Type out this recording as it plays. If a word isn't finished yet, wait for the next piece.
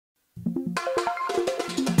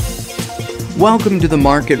Welcome to the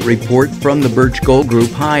Market Report from the Birch Gold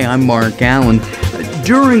Group. Hi, I'm Mark Allen.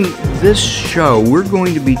 During this show, we're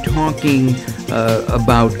going to be talking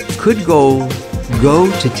about could gold go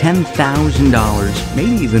to $10,000,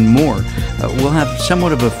 maybe even more. We'll have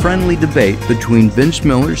somewhat of a friendly debate between Vince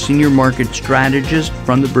Miller, Senior Market Strategist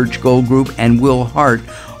from the Birch Gold Group, and Will Hart,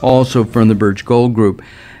 also from the Birch Gold Group.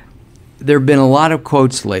 There have been a lot of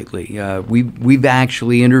quotes lately. We've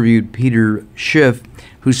actually interviewed Peter Schiff,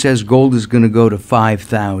 who says gold is going to go to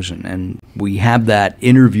 $5,000, and we have that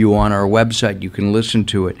interview on our website. You can listen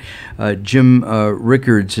to it. Jim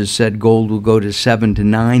Rickards has said gold will go to $7,000 to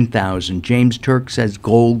 $9,000. James Turk says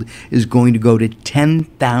gold is going to go to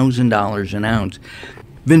 $10,000 an ounce.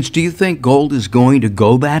 Vince, do you think gold is going to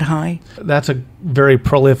go that high? That's a very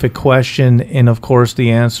prolific question, and of course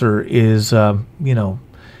the answer is, it's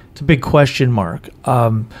a big question mark.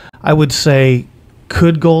 I would say,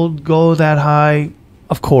 could gold go that high?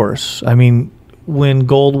 Of course. I mean, when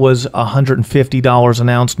gold was $150 an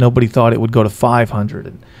ounce, nobody thought it would go to $500.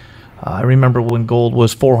 And, I remember when gold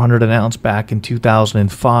was $400 an ounce back in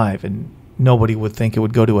 2005, and nobody would think it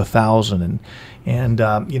would go to $1,000. And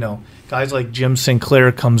guys like Jim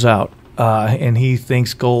Sinclair comes out, and he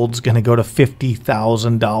thinks gold's going to go to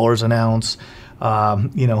 $50,000 an ounce,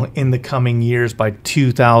 in the coming years by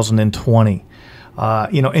 2020.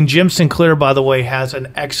 And Jim Sinclair, by the way, has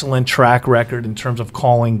an excellent track record in terms of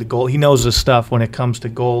calling the gold. He knows his stuff when it comes to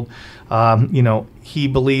gold. He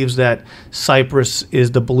believes that Cyprus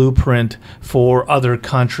is the blueprint for other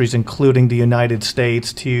countries, including the United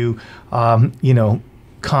States, to,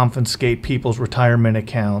 confiscate people's retirement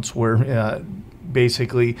accounts, where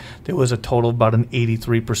basically there was a total of about an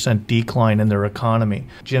 83% decline in their economy.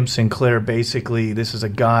 Jim Sinclair, basically, this is a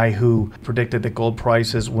guy who predicted that gold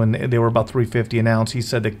prices, when they were about $350 an ounce, he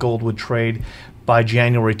said that gold would trade by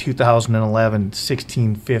January 2011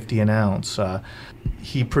 $16.50 an ounce.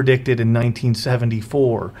 He predicted in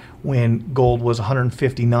 1974, when gold was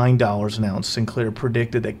 $159 an ounce, Sinclair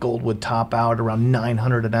predicted that gold would top out around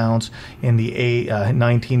 $900 an ounce in the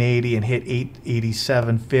 1980 and hit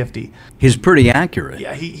 $887.50. He's pretty accurate.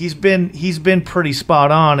 Yeah, he's been pretty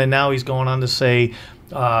spot on, and now he's going on to say,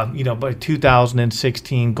 by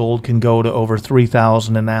 2016, gold can go to over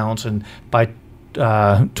 $3,000 an ounce, and by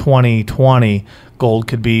 2020, gold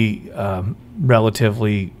could be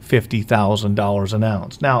relatively $50,000 an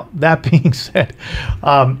ounce. Now, that being said,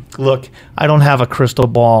 look, I don't have a crystal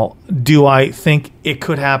ball. Do I think it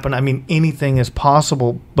could happen? I mean, anything is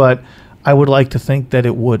possible, but I would like to think that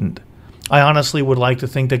it wouldn't. I honestly would like to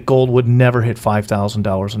think that gold would never hit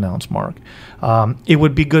 $5,000 an ounce mark. It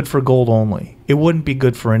would be good for gold only. It wouldn't be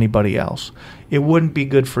good for anybody else. It wouldn't be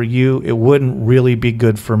good for you. It wouldn't really be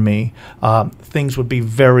good for me. Things would be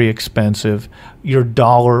very expensive. Your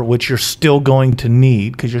dollar, which you're still going to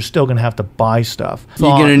need, because you're still going to have to buy stuff.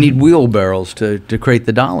 You're going to need wheelbarrows to crate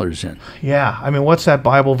the dollars in. Yeah. I mean, what's that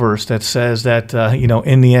Bible verse that says that,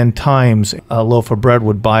 in the end times, a loaf of bread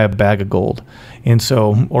would buy a bag of gold? And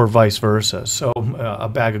so, or vice versa. So a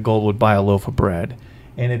bag of gold would buy a loaf of bread.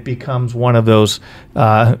 And it becomes one of those,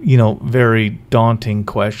 very daunting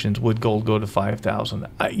questions. Would gold go to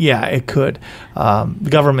 $5,000? Yeah, it could. The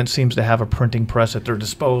government seems to have a printing press at their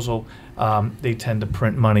disposal. They tend to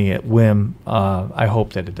print money at whim. I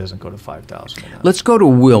hope that it doesn't go to $5,000. Let's go to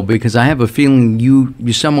Will, because I have a feeling you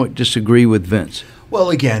somewhat disagree with Vince. Well,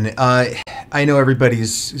 again, I know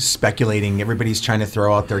everybody's speculating. Everybody's trying to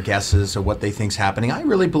throw out their guesses of what they think's happening. I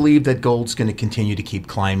really believe that gold's going to continue to keep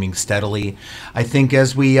climbing steadily. I think,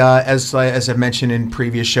 as I've mentioned in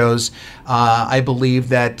previous shows, I believe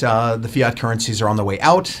that the fiat currencies are on the way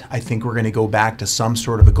out. I think we're going to go back to some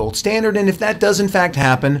sort of a gold standard. And if that does in fact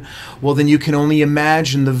happen, well, then you can only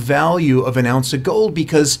imagine the value of an ounce of gold,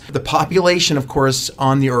 because the population, of course,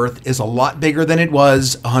 on the earth is a lot bigger than it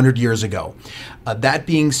was 100 years ago. That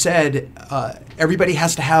being said, everybody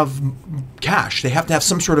has to have cash. They have to have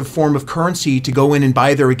some sort of form of currency to go in and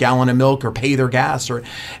buy their gallon of milk or pay their gas.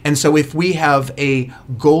 And so if we have a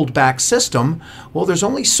gold-backed system, well, there's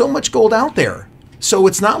only so much gold out there. So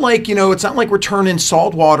it's not like, we're turning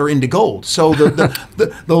salt water into gold. So the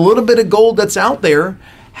little bit of gold that's out there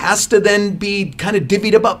has to then be kind of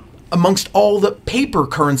divvied up amongst all the paper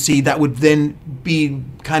currency that would then be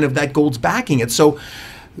kind of that gold's backing it. So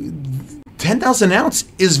 10,000 ounce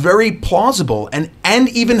is very plausible, and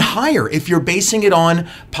even higher if you're basing it on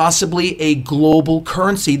possibly a global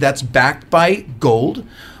currency that's backed by gold.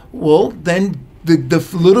 Well, then the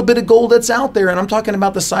little bit of gold that's out there, and I'm talking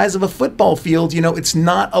about the size of a football field, it's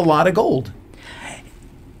not a lot of gold.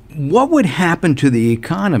 What would happen to the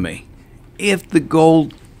economy if the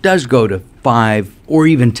gold does go to $5,000 or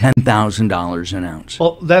even $10,000 an ounce?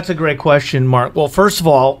 Well, that's a great question, Mark. Well, first of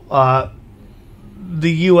all,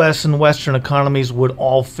 the U.S. and Western economies would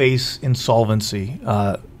all face insolvency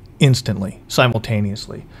instantly,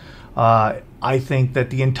 simultaneously. I think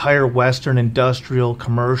that the entire Western industrial,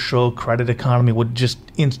 commercial, credit economy would just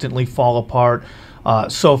instantly fall apart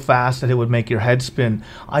so fast that it would make your head spin.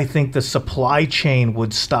 I think the supply chain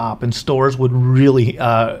would stop and stores would really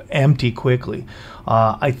empty quickly.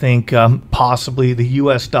 I think possibly the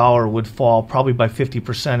U.S. dollar would fall probably by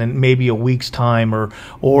 50% in maybe a week's time, or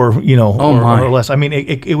or less. I mean,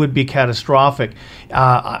 it would be catastrophic.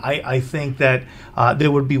 I think that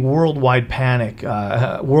there would be worldwide panic,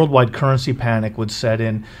 worldwide currency panic would set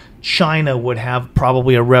in. China would have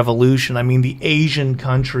probably a revolution. I mean, the Asian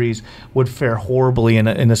countries would fare horribly in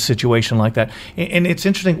a situation like that. And it's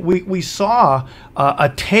interesting, we saw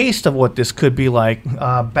a taste of what this could be like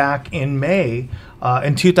back in May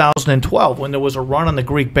in 2012, when there was a run on the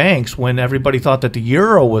Greek banks, when everybody thought that the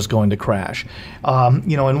euro was going to crash.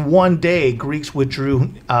 In one day, Greeks withdrew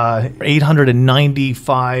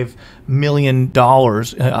 $895 million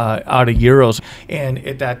out of euros. And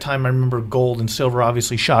at that time, I remember gold and silver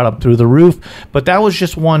obviously shot up through the roof. But that was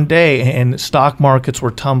just one day, and stock markets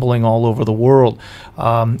were tumbling all over the world.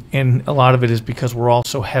 And a lot of it is because we're all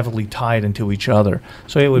so heavily tied into each other.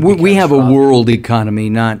 So it would. We have a world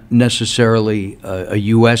economy, not necessarily a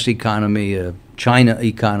U.S. economy, a China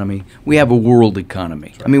economy. We have a world economy.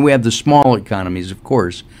 Right. I mean, we have the small economies, of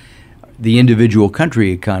course, the individual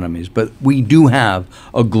country economies, but we do have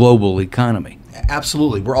a global economy.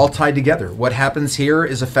 Absolutely. We're all tied together. What happens here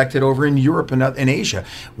is affected over in Europe and in Asia.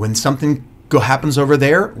 When something happens over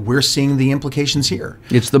there, we're seeing the implications here.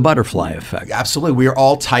 It's the butterfly effect. Absolutely. We are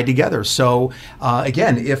all tied together. So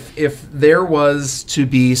again, if there was to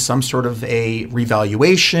be some sort of a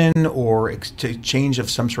revaluation or change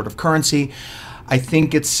of some sort of currency, I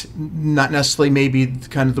think it's not necessarily maybe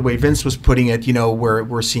kind of the way Vince was putting it, where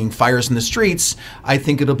we're seeing fires in the streets. I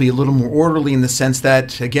think it'll be a little more orderly in the sense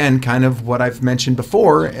that, again, kind of what I've mentioned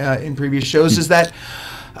before in previous shows is that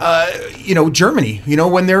Germany,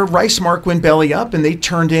 when their Reichsmark went belly up and they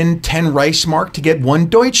turned in 10 Reichsmark to get 1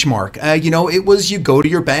 Deutschmark, it was you go to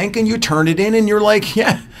your bank and you turn it in and you're like,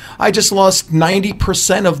 yeah, I just lost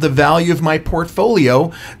 90% of the value of my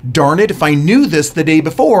portfolio. Darn it, if I knew this the day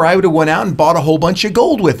before, I would have went out and bought a whole bunch of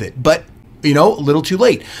gold with it. But, a little too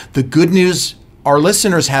late. The good news our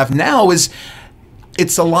listeners have now is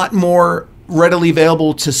it's a lot more readily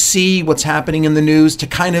available to see what's happening in the news, to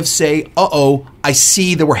kind of say, uh-oh, I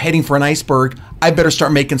see that we're heading for an iceberg. I better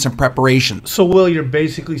start making some preparations. So, Will, you're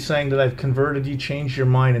basically saying that I've converted you, changed your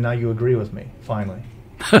mind, and now you agree with me, finally.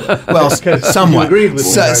 Well, somewhat. You agreed with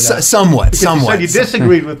me right now. Somewhat. You said you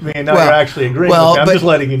disagreed with me, and now you're actually agreeing with me. I'm just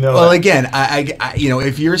letting you know. Well, again, I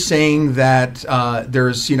if you're saying that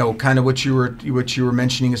there's, kind of what you were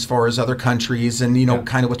mentioning as far as other countries, and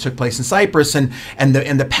kind of what took place in Cyprus, and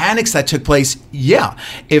the panics that took place, yeah.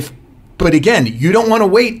 But again, you don't want to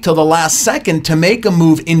wait till the last second to make a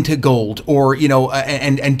move into gold, or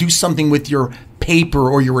and do something with your paper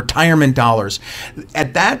or your retirement dollars.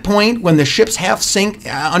 At that point, when the ship's half sink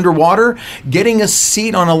underwater, getting a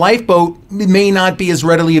seat on a lifeboat may not be as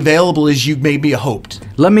readily available as you maybe hoped.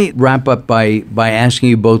 Let me wrap up by asking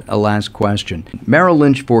you both a last question. Merrill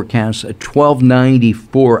Lynch forecasts a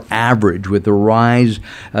 1294 average with a rise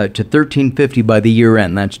to 1350 by the year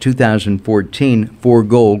end. That's 2014 for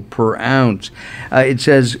gold per ounce. It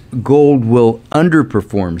says gold will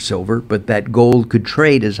underperform silver, but that gold could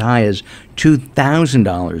trade as high as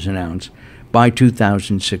 $2,000 an ounce by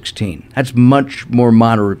 2016. That's much more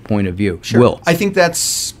moderate point of view. Sure. Will? I think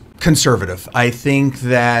that's conservative. I think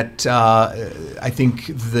that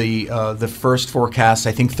the first forecast,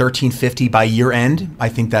 I think 1350 by year end. I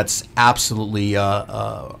think that's absolutely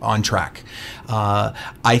on track.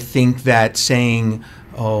 I think that saying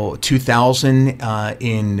 2000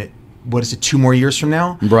 in 2 more years from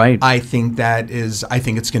now? Right. I think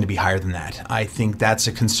it's going to be higher than that. I think that's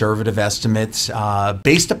a conservative estimate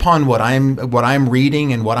based upon what I'm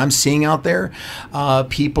reading and what I'm seeing out there.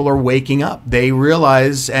 People are waking up. They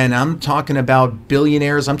realize, and I'm talking about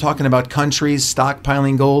billionaires, I'm talking about countries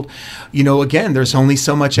stockpiling gold. Again, there's only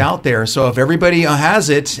so much out there. So if everybody has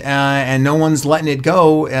it and no one's letting it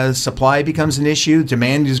go, as supply becomes an issue,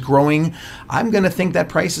 demand is growing, I'm going to think that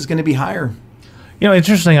price is going to be higher.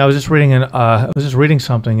 Interesting. I was just reading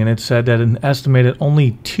something, and it said that an estimated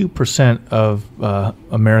only 2% of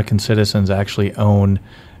American citizens actually own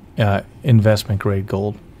investment-grade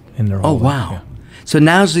gold in their home. Oh, wow. Yeah. So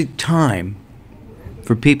now's the time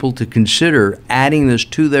for people to consider adding this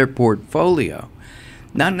to their portfolio.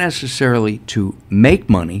 not necessarily to make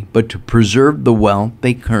money, but to preserve the wealth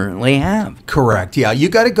they currently have. Correct. Yeah, you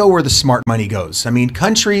got to go where the smart money goes. I mean,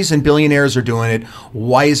 countries and billionaires are doing it.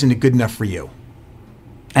 Why isn't it good enough for you?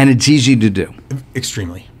 And it's easy to do.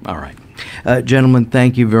 Extremely. All right. Gentlemen,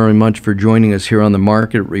 thank you very much for joining us here on the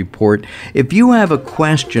Market Report. If you have a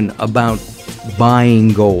question about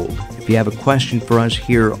buying gold, if you have a question for us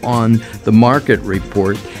here on the Market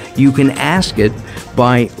Report, you can ask it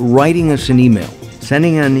by writing us an email.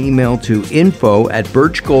 Sending an email to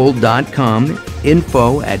info@birchgold.com,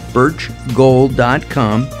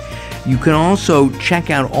 info@birchgold.com. You can also check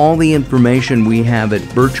out all the information we have at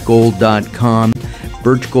birchgold.com.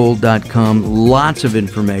 birchgold.com, lots of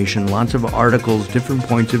information, lots of articles, different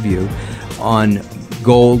points of view on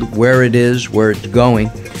gold, where it is, where it's going.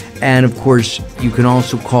 And of course, you can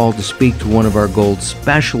also call to speak to one of our gold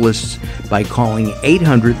specialists by calling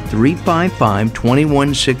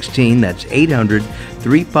 800-355-2116. That's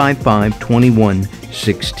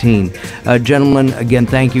 800-355-2116. Gentlemen, again,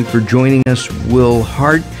 thank you for joining us. Will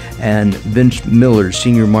Hart and Vince Miller,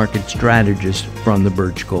 Senior Market Strategist from the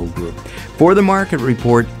Birch Gold Group. For the Market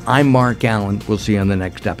Report, I'm Mark Allen. We'll see you on the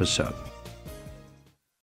next episode.